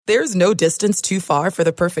There's no distance too far for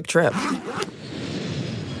the perfect trip.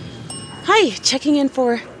 Hi, checking in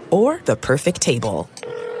for... Or the perfect table.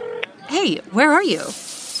 Hey, where are you?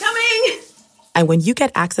 Coming! And when you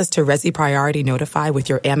get access to Resi Priority Notify with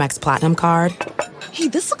your Amex Platinum card... Hey,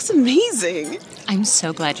 this looks amazing. I'm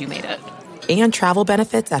so glad you made it. And travel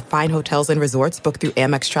benefits at fine hotels and resorts booked through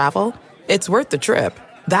Amex Travel, it's worth the trip.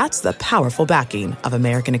 That's the powerful backing of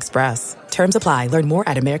American Express. Terms apply. Learn more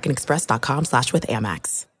at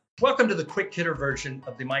americanexpress.com/withAmex. Welcome to the quick hitter version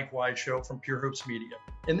of the Mike Wise Show from Pure Hoops Media.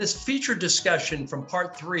 In this featured discussion from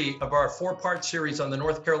part 3 of our 4-part series on the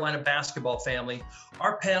North Carolina basketball family,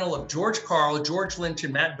 our panel of George Karl, George Lynch,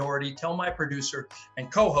 and Matt Doherty tell my producer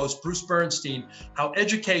and co-host Bruce Bernstein how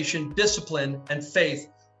education, discipline, and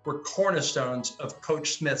faith were cornerstones of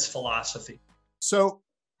Coach Smith's philosophy. So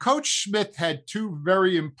Coach Smith had 2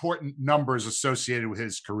 very important numbers associated with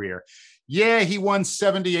his career. Yeah, he won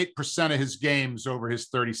 78% of his games over his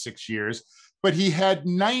 36 years, but he had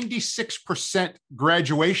 96%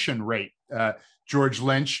 graduation rate, George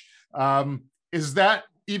Lynch. Is that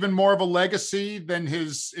even more of a legacy than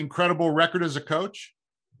his incredible record as a coach?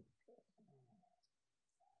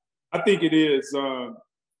 I think it is. And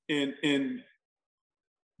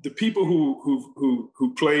the people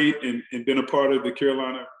who played and been a part of the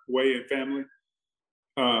Carolina way and family,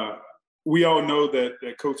 we all know that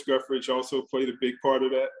Coach Guthridge also played a big part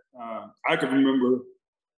of that. I can remember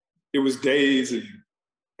it was days, and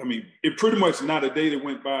I mean, it pretty much not a day that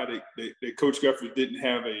went by that Coach Guthridge didn't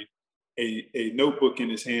have a notebook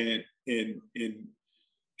in his hand and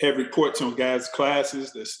have reports on guys'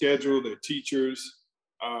 classes, their schedule, their teachers,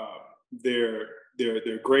 their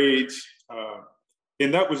grades,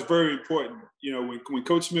 and that was very important. You know, when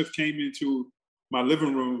Coach Smith came into my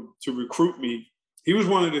living room to recruit me, he was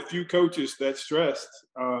one of the few coaches that stressed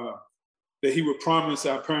that he would promise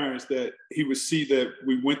our parents that he would see that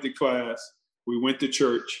we went to class, we went to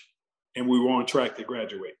church, and we were on track to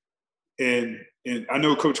graduate. And I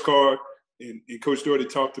know Coach Carr and Coach Doherty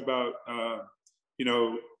talked about,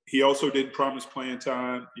 he also didn't promise playing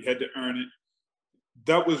time. You had to earn it.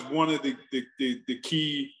 That was one of the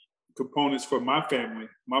key components for my family,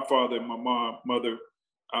 my father and my mother,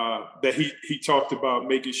 that he talked about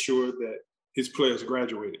making sure that his players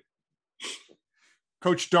graduated.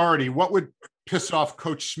 Coach Doherty, what would piss off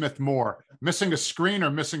Coach Smith more, missing a screen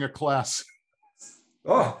or missing a class?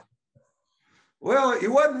 Oh, well, he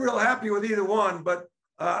wasn't real happy with either one, but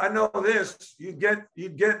I know this: you'd get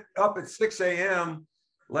up at 6 a.m.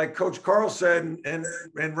 like Coach Carl said, and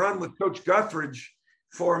run with Coach Guthridge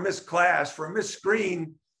for a missed class, for a missed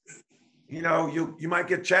screen. You know, you might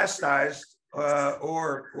get chastised,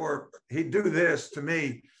 or he'd do this to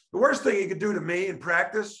me. The worst thing he could do to me in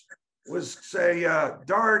practice was say,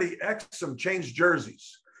 Doherty, Exum, change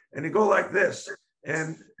jerseys. And he'd go like this.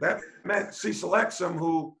 And that meant Cecil Exum,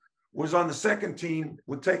 who was on the second team,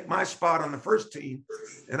 would take my spot on the first team,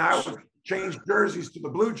 and I would change jerseys to the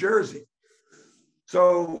blue jersey.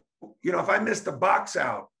 So, you know, if I missed a box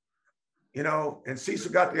out, you know, and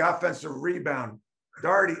Cecil got the offensive rebound,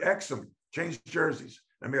 Doherty, Exum, change jerseys.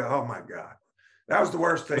 I mean, oh my God. That was the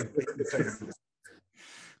worst thing he could say to me.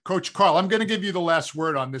 Coach Carl, I'm going to give you the last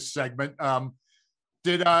word on this segment.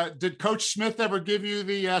 Did Coach Smith ever give you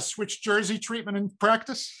the switch jersey treatment in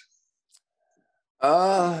practice?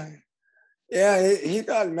 Yeah, he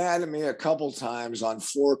got mad at me a couple times on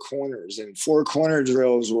 4 corners, and 4 corner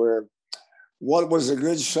drills were what was a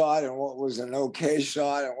good shot and what was an okay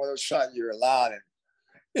shot and what shot you're allowed. And,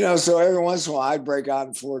 you know, so every once in a while I'd break out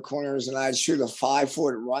in 4 corners and I'd shoot a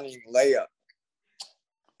 5-foot running layup.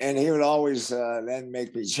 And he would always then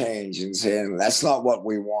make me change and say, that's not what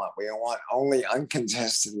we want. We want only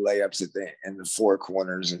uncontested layups in the 4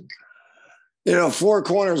 corners. And, you know, 4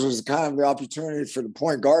 corners was kind of the opportunity for the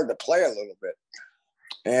point guard to play a little bit.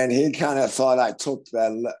 And he kind of thought I took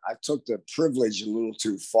the privilege a little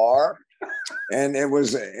too far. And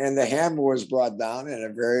the hammer was brought down in a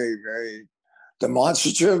very, very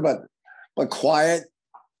demonstrative, but quiet,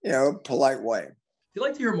 you know, polite way. If you'd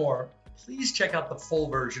like to hear more, please check out the full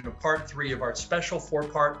version of part 3 of our special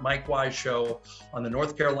 4-part Mike Wise Show on the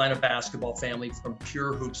North Carolina basketball family from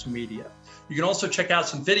Pure Hoops Media. You can also check out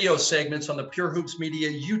some video segments on the Pure Hoops Media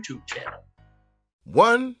YouTube channel.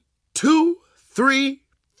 1, 2, 3,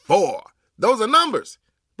 4. Those are numbers,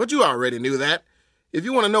 but you already knew that. If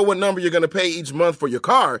you want to know what number you're going to pay each month for your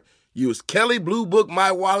car, use Kelley Blue Book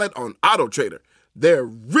My Wallet on Auto Trader. They're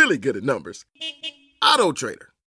really good at numbers. Auto Trader.